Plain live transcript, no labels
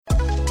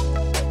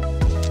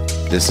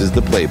This is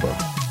the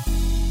playbook.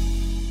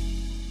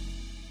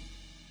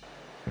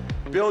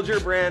 Build your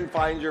brand,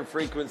 find your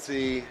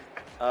frequency.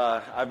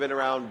 I've been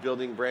around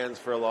building brands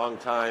for a long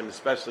time,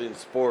 especially in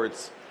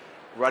sports,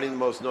 running the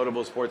most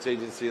notable sports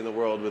agency in the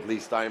world with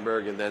Lee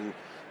Steinberg, and then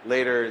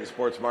later in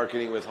sports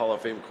marketing with Hall of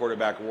Fame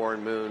quarterback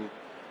Warren Moon,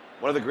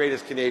 one of the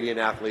greatest Canadian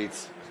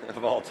athletes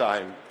of all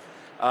time.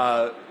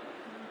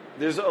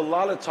 There's a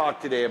lot of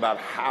talk today about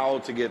how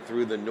to get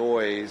through the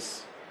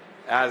noise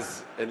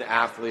as an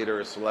athlete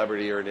or a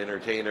celebrity or an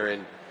entertainer.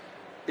 And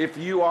if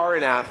you are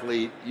an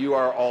athlete, you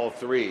are all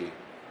three.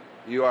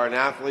 You are an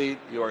athlete,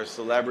 you are a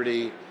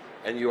celebrity,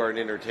 and you are an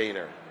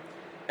entertainer.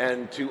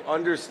 And to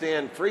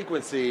understand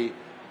frequency,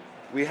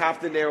 we have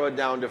to narrow it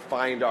down to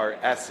find our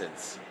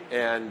essence.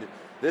 And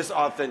this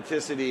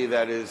authenticity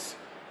that is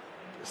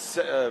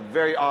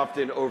very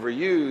often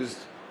overused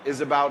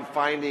is about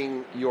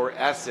finding your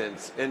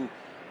essence. And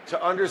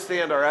to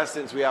understand our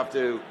essence, we have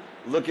to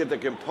look at the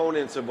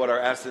components of what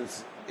our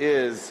essence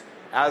is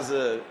as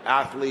an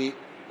athlete,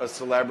 a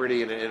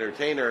celebrity, and an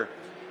entertainer.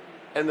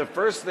 And the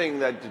first thing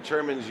that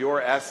determines your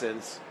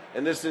essence,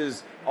 and this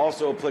is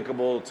also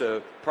applicable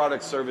to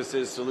products,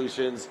 services,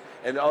 solutions,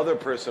 and other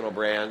personal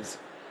brands,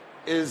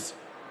 is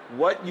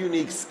what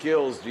unique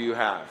skills do you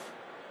have?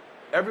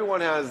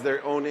 Everyone has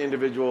their own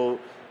individual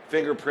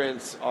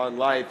fingerprints on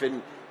life,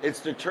 and it's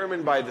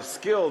determined by the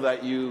skill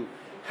that you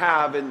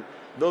have, and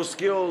those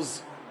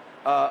skills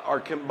are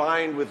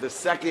combined with the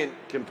second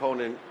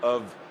component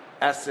of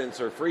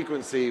essence or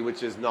frequency,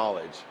 which is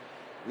knowledge.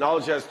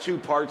 Knowledge has two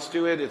parts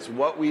to it. It's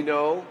what we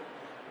know,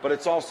 but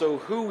it's also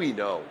who we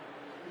know.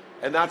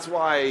 And that's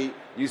why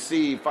you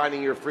see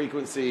finding your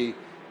frequency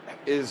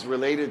is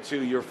related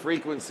to your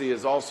frequency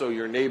is also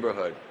your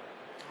neighborhood.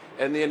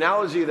 And the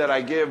analogy that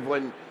I give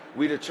when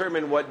we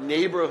determine what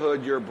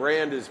neighborhood your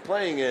brand is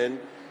playing in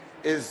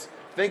is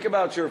think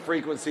about your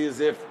frequency as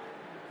if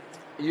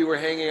you were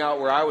hanging out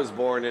where I was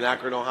born in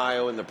Akron,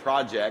 Ohio in the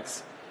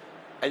projects,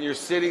 and you're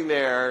sitting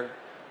there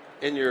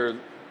in your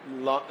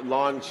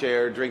lawn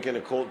chair drinking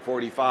a Colt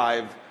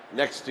 45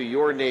 next to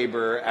your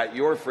neighbor at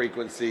your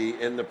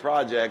frequency in the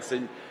projects,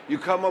 and you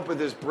come up with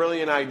this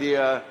brilliant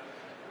idea,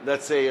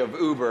 let's say of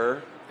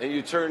Uber, and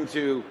you turn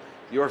to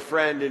your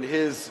friend in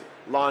his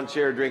lawn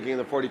chair drinking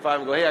the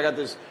 45 and go, hey, I got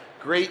this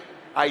great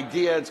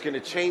idea, it's going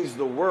to change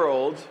the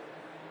world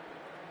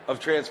of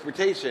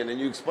transportation. And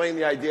you explain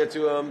the idea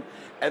to him,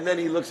 and then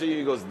he looks at you and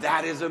he goes,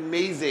 that is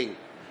amazing,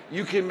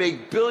 you can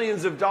make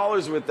billions of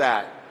dollars with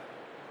that.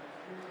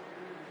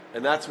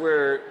 And that's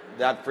where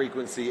that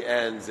frequency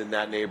ends in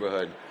that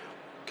neighborhood.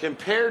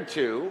 Compared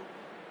to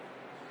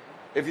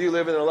if you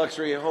live in a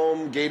luxury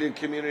home, gated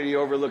community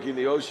overlooking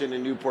the ocean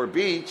in Newport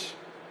Beach,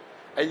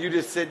 and you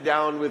just sit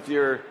down with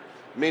your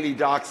mini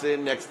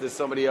dachshund next to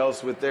somebody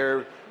else with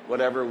their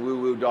whatever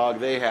woo-woo dog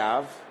they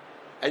have,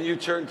 and you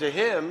turn to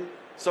him,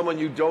 someone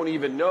you don't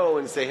even know,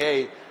 and say,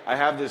 hey, I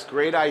have this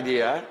great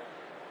idea.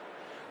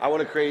 I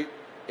want to create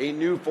a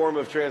new form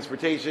of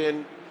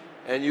transportation,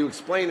 and you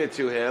explain it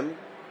to him.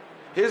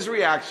 His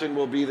reaction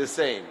will be the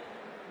same.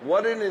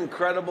 What an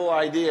incredible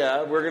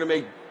idea. We're going to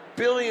make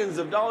billions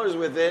of dollars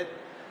with it.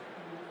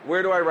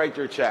 Where do I write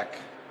your check?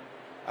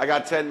 I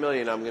got 10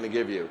 million I'm going to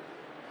give you.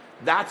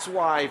 That's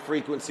why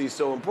frequency is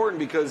so important,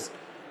 because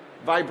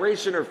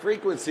vibration or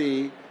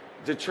frequency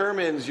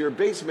determines your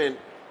basement.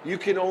 You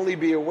can only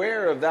be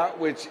aware of that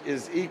which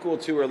is equal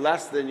to or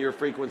less than your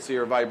frequency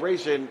or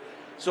vibration.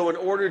 So in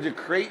order to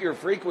create your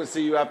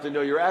frequency, you have to know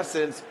your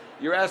essence.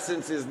 Your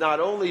essence is not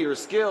only your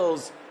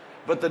skills,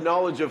 but the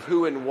knowledge of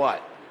who and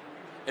what.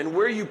 And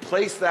where you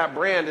place that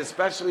brand,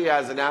 especially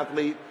as an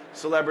athlete,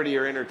 celebrity,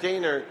 or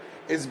entertainer,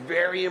 is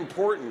very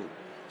important.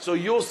 So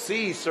you'll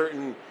see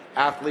certain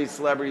athletes,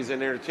 celebrities,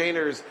 and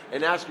entertainers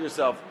and ask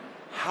yourself,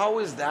 how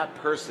is that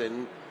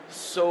person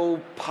so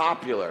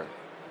popular?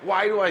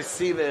 Why do I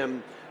see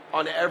them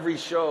on every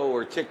show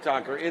or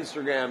TikTok or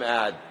Instagram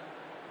ad?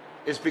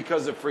 It's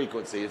because of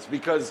frequency. It's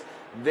because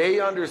they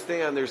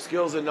understand their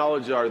skills and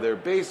knowledge are their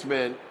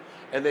basement,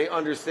 and they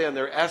understand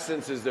their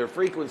essence is their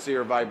frequency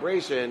or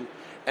vibration,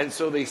 and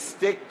so they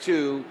stick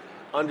to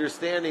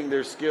understanding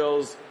their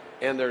skills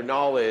and their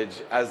knowledge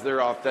as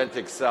their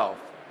authentic self.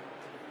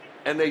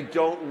 And they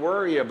don't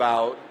worry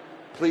about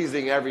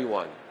pleasing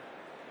everyone.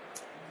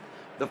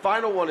 The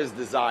final one is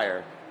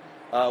desire.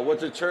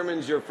 What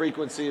determines your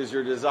frequency is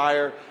your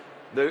desire.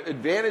 The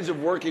advantage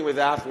of working with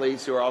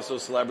athletes who are also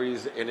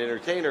celebrities and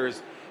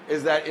entertainers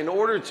is that in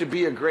order to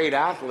be a great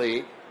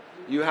athlete,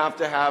 you have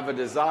to have a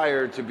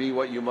desire to be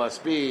what you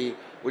must be,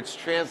 which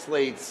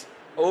translates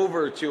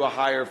over to a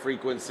higher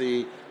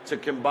frequency to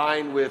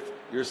combine with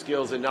your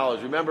skills and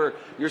knowledge. Remember,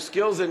 your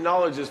skills and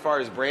knowledge as far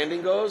as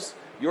branding goes,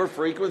 your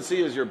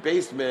frequency is your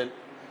basement,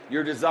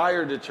 your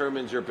desire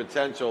determines your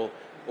potential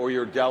or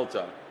your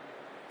delta.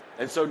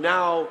 And so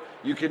now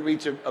you can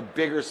reach a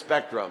bigger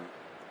spectrum.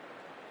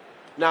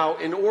 Now,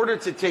 in order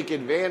to take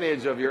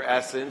advantage of your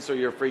essence or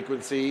your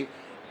frequency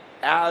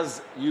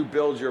as you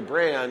build your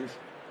brand,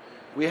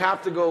 we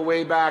have to go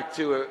way back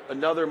to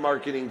another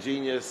marketing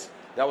genius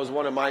that was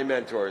one of my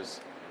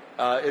mentors.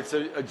 It's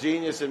a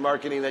genius in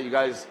marketing that you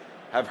guys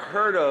have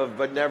heard of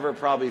but never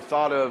probably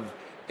thought of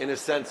in a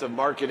sense of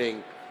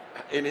marketing.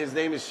 And his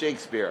name is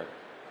Shakespeare.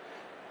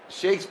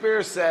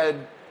 Shakespeare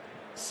said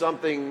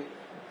something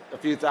a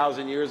few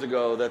thousand years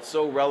ago that's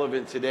so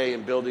relevant today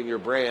in building your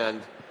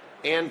brand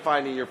and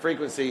finding your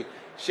frequency.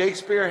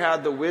 Shakespeare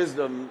had the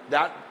wisdom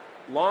that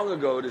long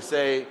ago to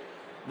say,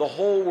 the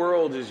whole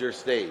world is your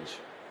stage.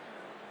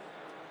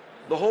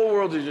 The whole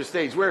world is your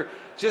stage. Where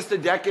just a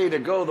decade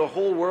ago, the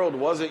whole world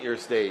wasn't your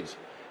stage.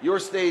 Your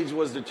stage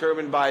was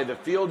determined by the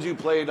field you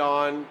played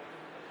on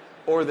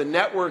or the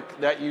network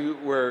that you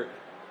were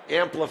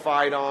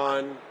amplified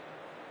on.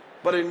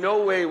 But in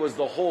no way was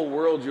the whole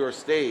world your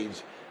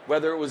stage.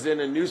 Whether it was in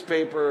a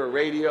newspaper or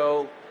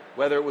radio,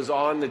 whether it was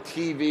on the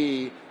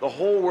TV, the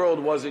whole world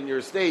wasn't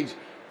your stage.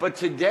 But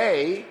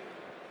today,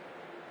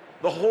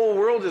 the whole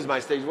world is my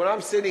stage. When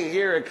I'm sitting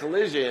here at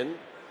Collision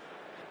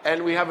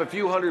and we have a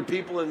few hundred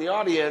people in the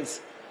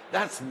audience,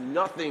 that's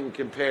nothing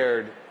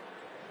compared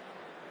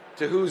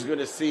to who's going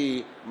to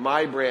see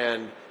my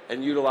brand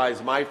and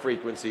utilize my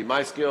frequency,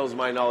 my skills,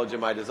 my knowledge,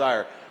 and my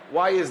desire.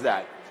 Why is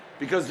that?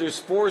 Because there's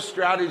 4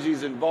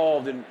 strategies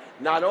involved in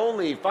not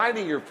only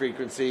finding your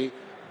frequency,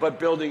 but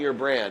building your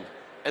brand.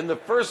 And the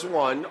first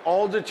one,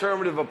 all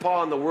determinative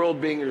upon the world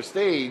being your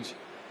stage,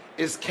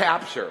 is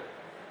capture.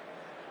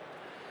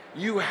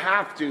 You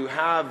have to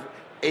have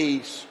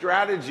a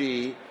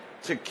strategy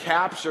to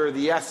capture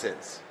the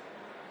essence.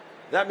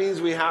 That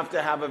means we have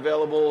to have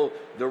available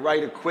the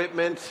right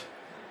equipment,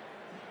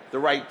 the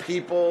right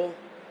people,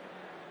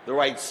 the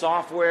right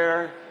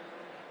software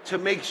to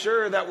make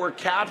sure that we're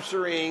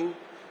capturing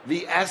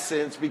the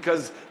essence,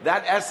 because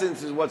that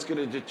essence is what's going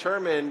to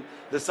determine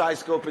the size,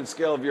 scope, and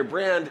scale of your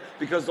brand,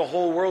 because the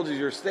whole world is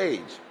your stage.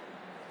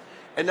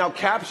 And now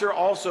capture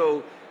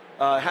also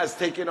has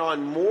taken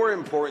on more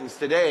importance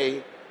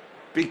today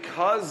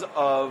because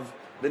of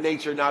the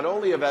nature not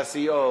only of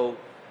SEO,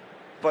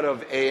 but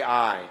of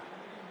AI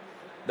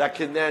that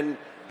can then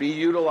be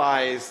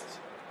utilized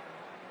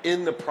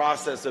in the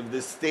process of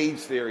this stage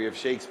theory of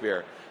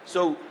Shakespeare.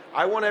 So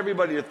I want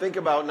everybody to think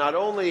about not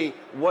only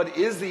what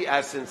is the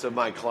essence of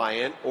my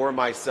client or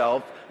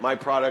myself, my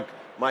product,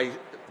 my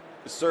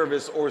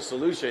service or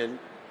solution,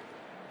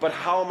 but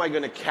how am I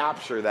going to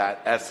capture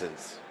that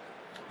essence?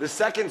 The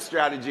second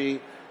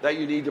strategy that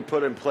you need to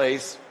put in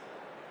place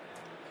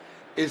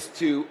is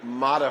to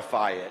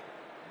modify it.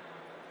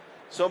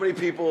 So many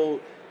people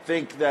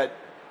think that,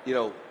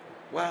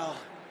 well,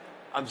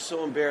 I'm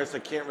so embarrassed I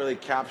can't really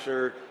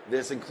capture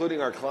this,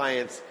 including our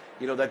clients.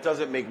 That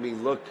doesn't make me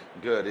look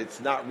good.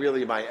 It's not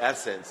really my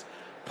essence.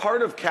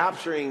 Part of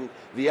capturing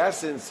the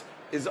essence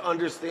is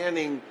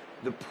understanding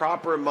the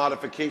proper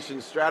modification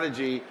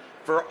strategy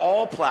for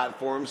all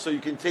platforms so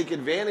you can take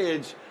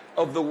advantage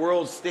of the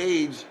world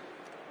stage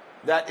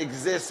that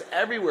exists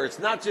everywhere. It's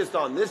not just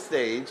on this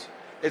stage.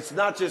 It's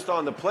not just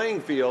on the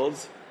playing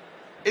fields.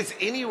 It's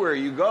anywhere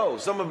you go.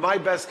 Some of my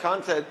best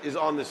content is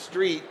on the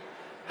street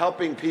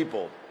helping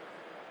people.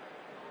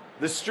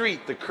 The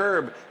street, the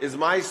curb, is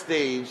my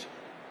stage,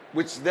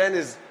 which then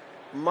is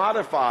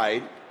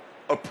modified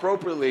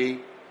appropriately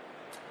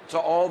to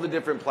all the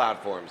different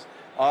platforms.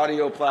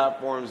 Audio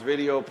platforms,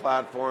 video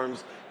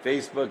platforms,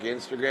 Facebook,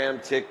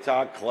 Instagram,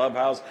 TikTok,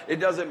 Clubhouse. It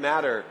doesn't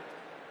matter.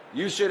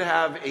 You should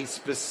have a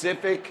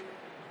specific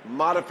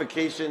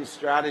modification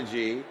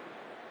strategy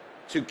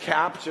to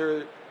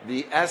capture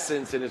the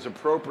essence in its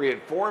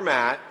appropriate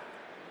format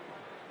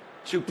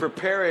to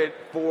prepare it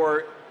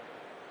for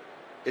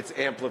its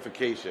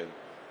amplification.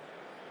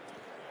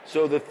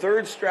 So the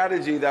third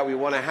strategy that we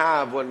want to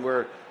have when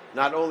we're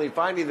not only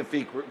finding the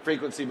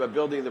frequency but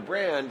building the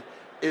brand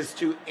is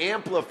to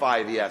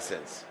amplify the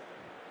essence.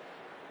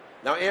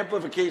 Now,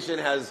 amplification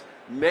has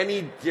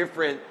many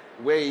different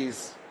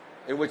ways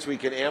in which we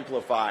can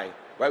amplify,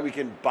 right? We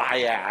can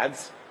buy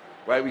ads,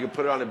 right? We can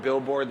put it on a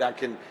billboard that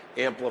can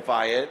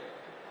amplify it.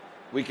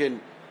 We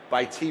can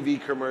buy TV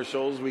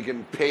commercials. We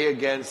can pay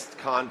against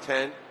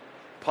content,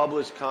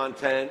 publish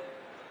content,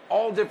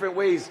 all different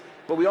ways.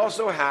 But we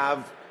also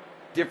have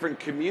different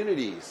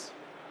communities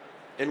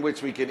in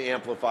which we can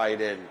amplify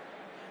it in.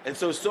 And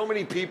so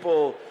many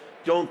people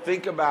don't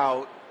think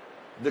about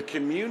the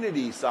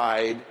community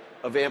side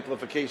of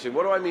amplification.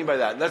 What do I mean by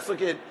that? Let's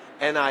look at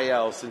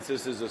NIL, since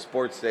this is a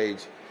sports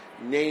stage.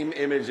 Name,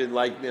 image, and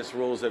likeness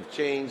rules have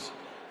changed,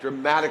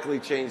 dramatically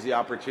changed the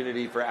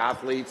opportunity for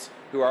athletes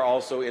who are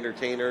also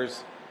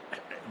entertainers.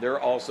 They're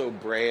also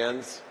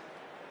brands.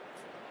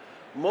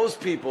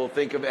 Most people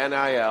think of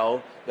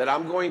NIL that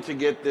I'm going to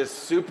get this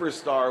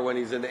superstar when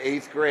he's in the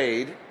 8th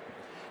grade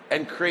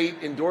and create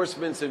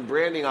endorsements and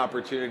branding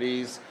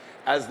opportunities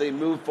as they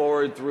move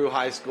forward through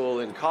high school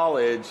and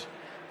college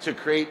to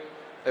create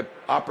an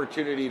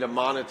opportunity to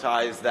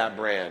monetize that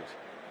brand.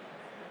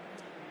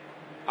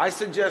 I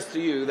suggest to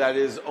you that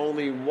is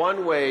only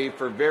one way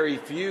for very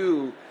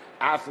few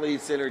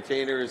athletes,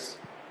 entertainers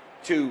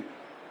to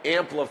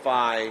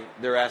amplify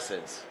their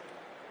essence.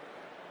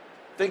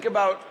 Think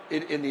about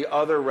it in the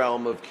other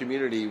realm of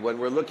community. When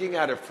we're looking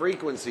at a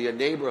frequency, a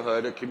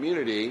neighborhood, a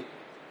community,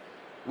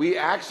 we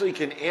actually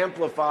can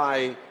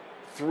amplify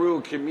through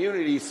a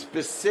community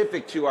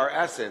specific to our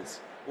essence.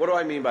 What do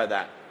I mean by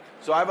that?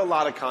 So I have a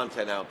lot of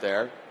content out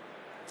there,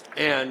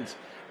 and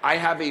I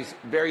have a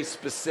very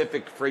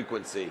specific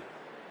frequency.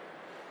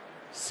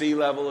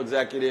 C-level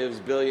executives,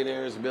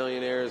 billionaires,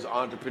 millionaires,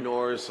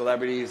 entrepreneurs,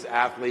 celebrities,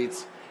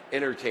 athletes,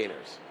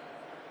 entertainers.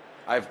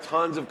 I have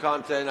tons of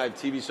content. I have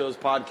TV shows,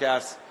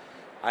 podcasts.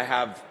 I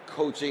have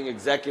coaching,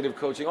 executive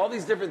coaching, all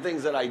these different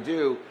things that I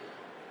do.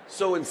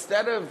 So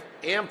instead of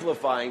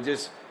amplifying,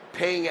 just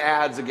paying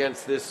ads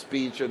against this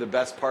speech or the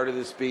best part of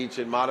this speech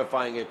and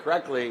modifying it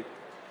correctly,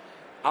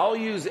 I'll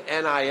use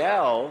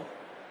NIL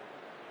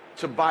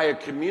to buy a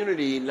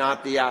community,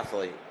 not the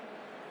athlete.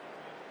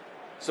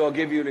 So I'll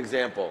give you an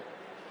example.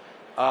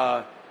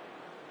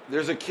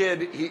 There's a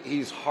kid,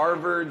 he's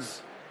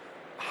Harvard's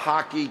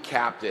hockey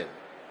captain.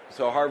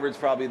 So Harvard's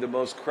probably the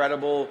most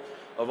credible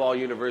of all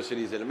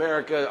universities in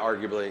America,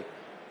 arguably.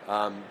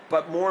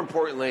 But more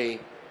importantly,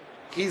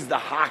 he's the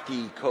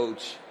hockey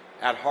coach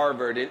at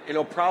Harvard, and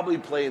he'll probably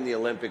play in the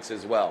Olympics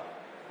as well.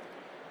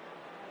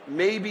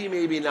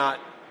 Maybe not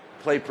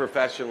play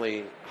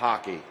professionally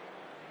hockey.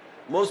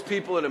 Most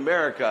people in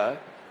America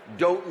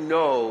don't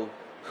know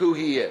who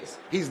he is.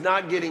 He's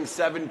not getting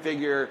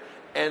seven-figure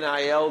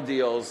NIL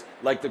deals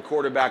like the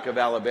quarterback of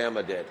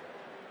Alabama did.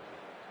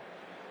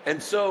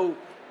 And so,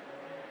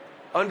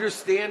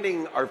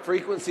 understanding our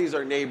frequencies,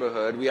 our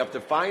neighborhood, we have to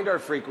find our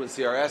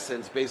frequency, our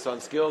essence, based on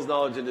skills,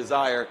 knowledge, and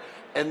desire,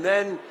 and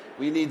then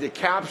we need to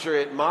capture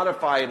it,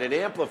 modify it, and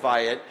amplify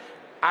it.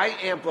 I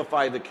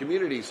amplify the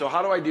community. So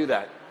how do I do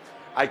that?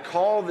 I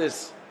call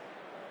this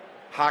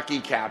hockey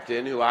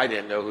captain, who I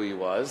didn't know who he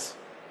was,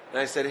 and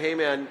I said, hey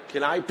man,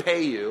 can I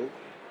pay you,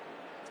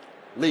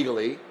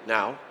 legally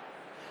now,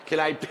 can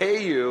I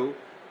pay you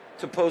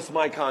to post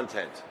my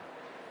content?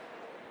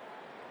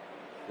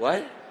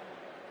 What?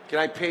 Can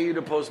I pay you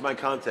to post my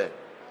content?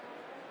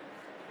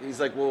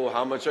 He's like, well,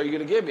 how much are you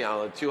going to give me?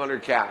 I'll have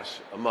 200 cash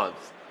a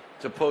month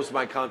to post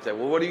my content.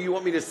 Well, what do you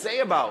want me to say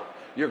about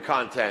your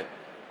content?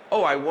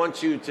 Oh, I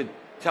want you to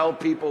tell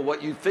people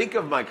what you think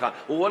of my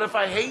content. Well, what if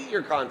I hate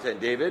your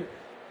content, David?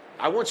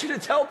 I want you to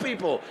tell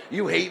people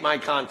you hate my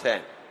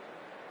content.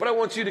 But I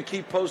want you to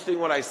keep posting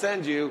what I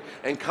send you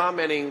and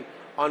commenting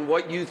on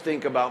what you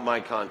think about my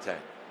content.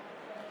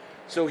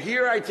 So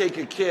here I take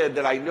a kid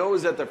that I know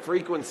is at the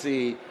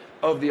frequency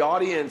of the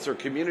audience or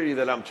community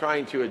that I'm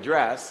trying to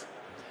address.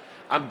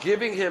 I'm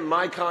giving him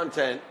my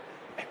content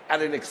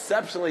at an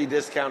exceptionally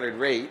discounted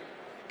rate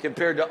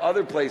compared to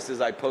other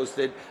places I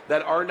posted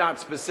that are not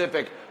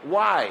specific.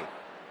 Why?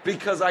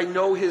 Because I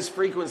know his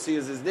frequency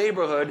is his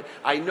neighborhood.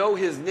 I know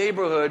his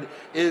neighborhood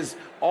is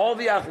all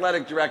the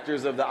athletic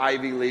directors of the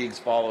Ivy Leagues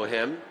follow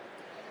him.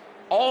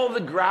 All the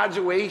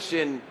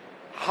graduation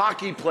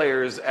hockey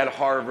players at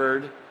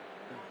Harvard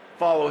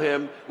follow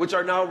him, which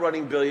are now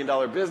running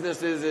billion-dollar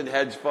businesses and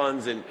hedge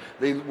funds, and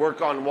they work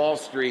on Wall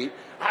Street.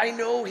 I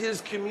know his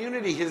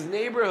community, his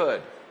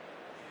neighborhood.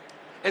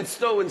 And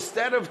so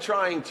instead of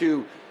trying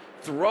to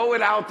throw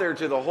it out there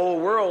to the whole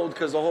world,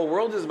 because the whole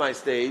world is my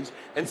stage,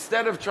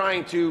 instead of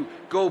trying to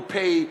go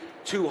pay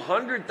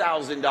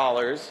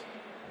 $200,000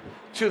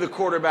 to the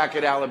quarterback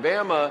at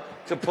Alabama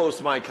to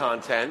post my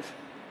content,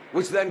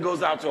 which then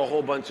goes out to a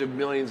whole bunch of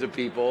millions of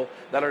people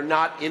that are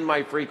not in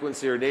my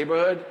frequency or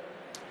neighborhood,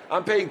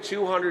 I'm paying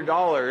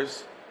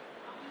 $200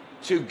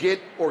 to get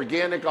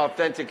organic,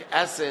 authentic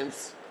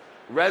essence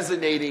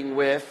resonating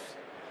with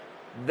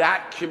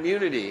that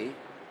community,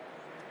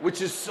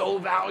 which is so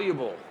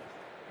valuable.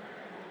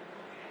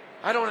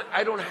 I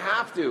don't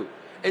have to.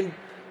 And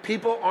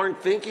people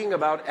aren't thinking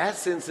about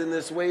essence in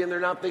this way, and they're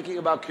not thinking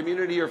about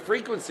community or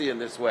frequency in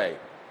this way.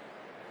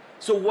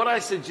 So what I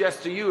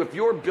suggest to you, if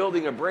you're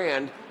building a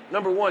brand,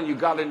 number one, you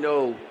got to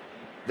know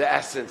the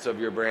essence of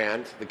your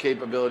brand, the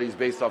capabilities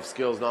based off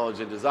skills, knowledge,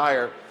 and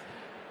desire.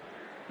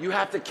 You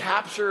have to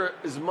capture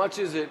as much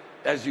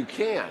as you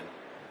can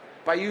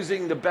by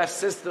using the best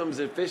systems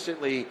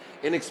efficiently,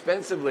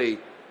 inexpensively.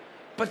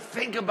 But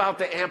think about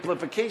the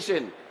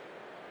amplification.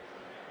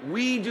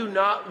 We do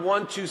not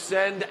want to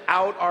send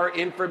out our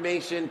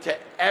information to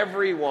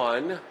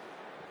everyone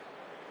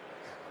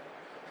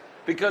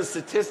because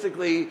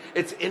statistically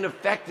it's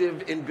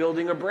ineffective in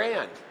building a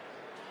brand.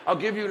 I'll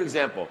give you an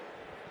example.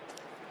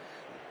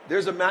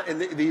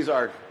 And these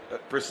are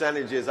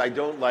percentages. I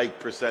don't like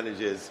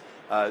percentages.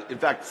 In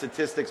fact,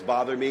 statistics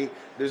bother me.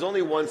 There's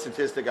only one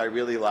statistic I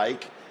really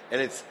like,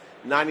 and it's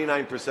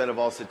 99% of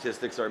all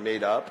statistics are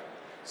made up.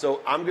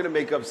 So I'm going to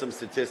make up some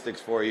statistics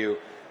for you.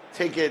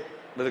 Take it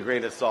with a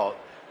grain of salt.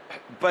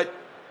 But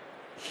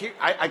here,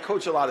 I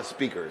coach a lot of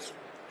speakers,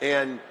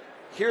 and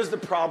here's the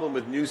problem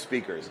with new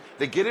speakers.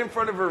 They get in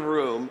front of a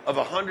room of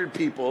 100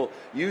 people,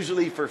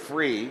 usually for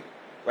free,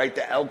 right?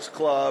 The Elks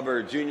Club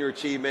or Junior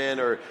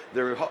Achievement or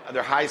their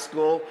high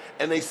school,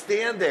 and they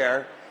stand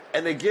there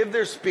and they give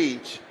their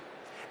speech,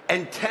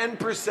 and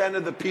 10%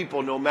 of the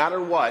people, no matter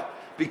what,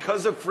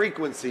 because of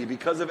frequency,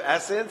 because of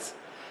essence,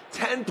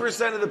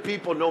 10% of the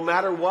people, no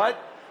matter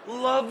what,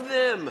 love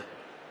them.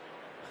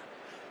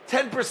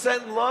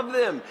 10% love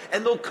them,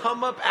 and they'll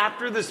come up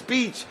after the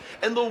speech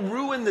and they'll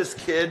ruin this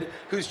kid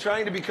who's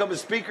trying to become a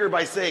speaker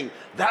by saying,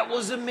 "That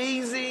was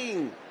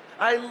amazing.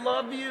 I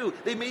love you."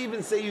 They may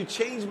even say, "You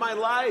changed my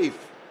life."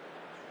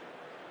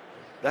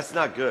 That's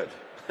not good.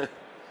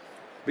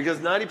 Because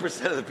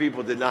 90% of the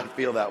people did not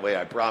feel that way,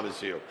 I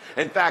promise you.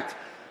 In fact,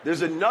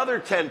 there's another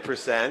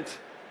 10%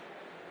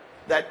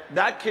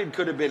 that kid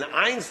could have been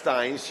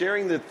Einstein,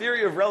 sharing the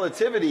theory of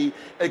relativity,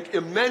 an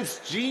immense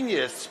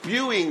genius,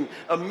 spewing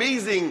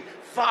amazing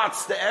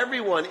thoughts to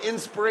everyone,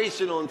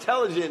 inspirational,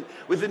 intelligent,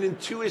 with an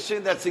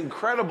intuition that's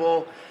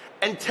incredible,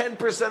 and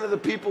 10% of the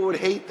people would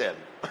hate them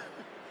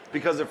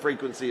because of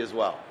frequency as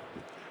well.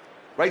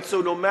 Right?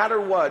 So no matter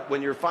what,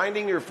 when you're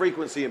finding your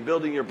frequency and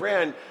building your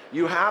brand,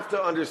 you have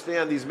to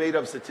understand these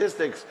made-up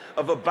statistics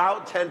of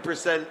about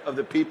 10% of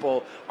the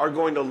people are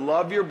going to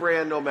love your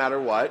brand no matter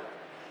what.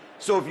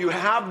 So if you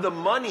have the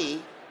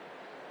money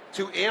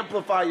to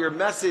amplify your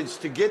message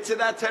to get to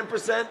that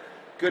 10%,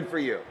 good for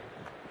you.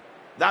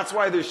 That's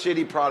why there's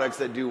shitty products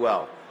that do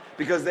well,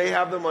 because they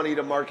have the money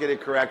to market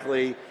it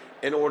correctly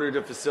in order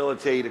to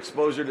facilitate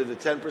exposure to the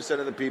 10%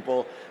 of the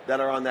people that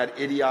are on that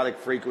idiotic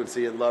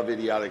frequency and love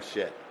idiotic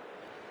shit.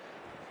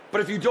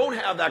 But if you don't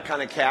have that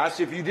kind of cash,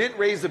 if you didn't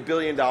raise $1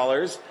 billion,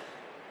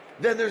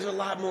 then there's a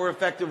lot more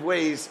effective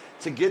ways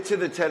to get to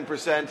the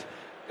 10%,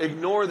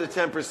 ignore the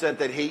 10%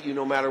 that hate you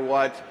no matter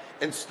what,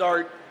 and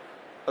start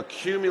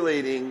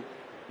accumulating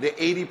the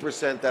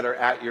 80% that are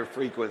at your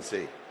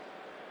frequency.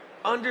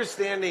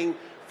 Understanding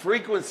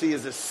frequency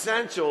is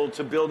essential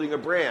to building a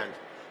brand.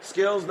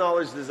 Skills,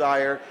 knowledge,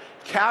 desire.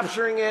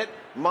 Capturing it,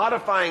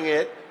 modifying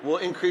it will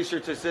increase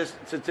your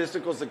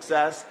statistical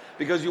success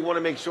because you want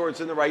to make sure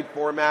it's in the right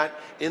format,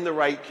 in the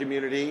right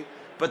community.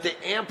 But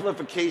the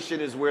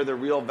amplification is where the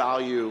real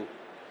value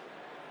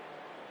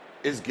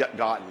is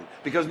gotten.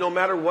 Because no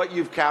matter what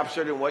you've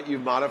captured and what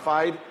you've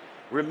modified,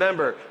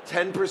 remember,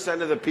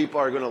 10% of the people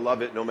are going to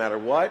love it no matter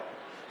what.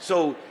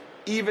 So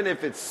even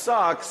if it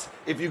sucks,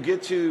 if you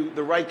get to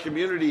the right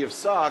community of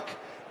suck,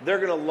 they're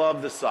going to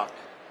love the suck.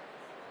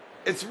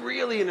 It's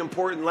really an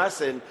important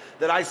lesson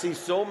that I see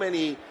so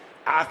many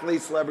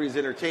athletes, celebrities,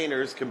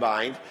 entertainers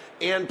combined,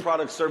 and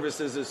product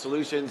services and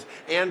solutions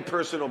and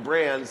personal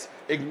brands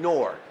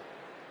ignore.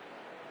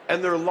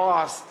 And they're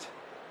lost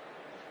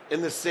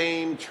in the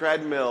same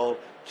treadmill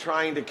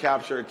trying to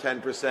capture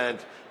 10%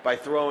 by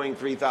throwing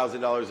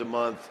 $3,000 a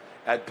month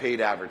at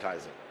paid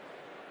advertising.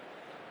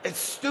 It's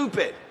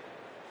stupid.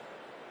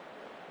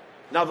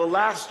 Now, the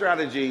last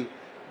strategy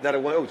that I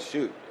want,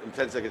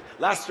 10 seconds.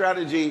 Last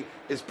strategy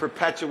is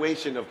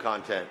perpetuation of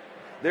content.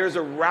 There's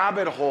a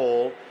rabbit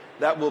hole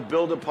that will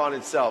build upon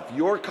itself.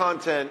 Your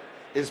content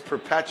is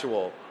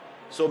perpetual.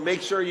 So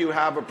make sure you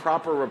have a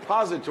proper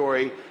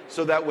repository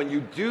so that when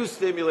you do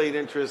stimulate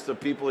interest of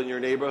people in your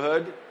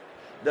neighborhood,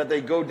 that they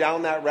go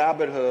down that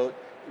rabbit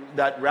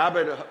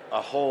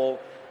hole,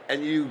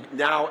 and you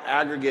now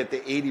aggregate the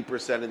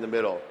 80% in the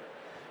middle.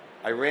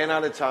 I ran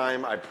out of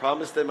time. I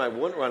promised them I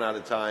wouldn't run out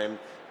of time,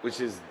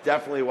 which is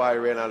definitely why I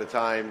ran out of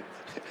time.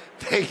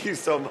 Thank you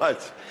so much.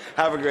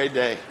 Have a great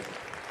day.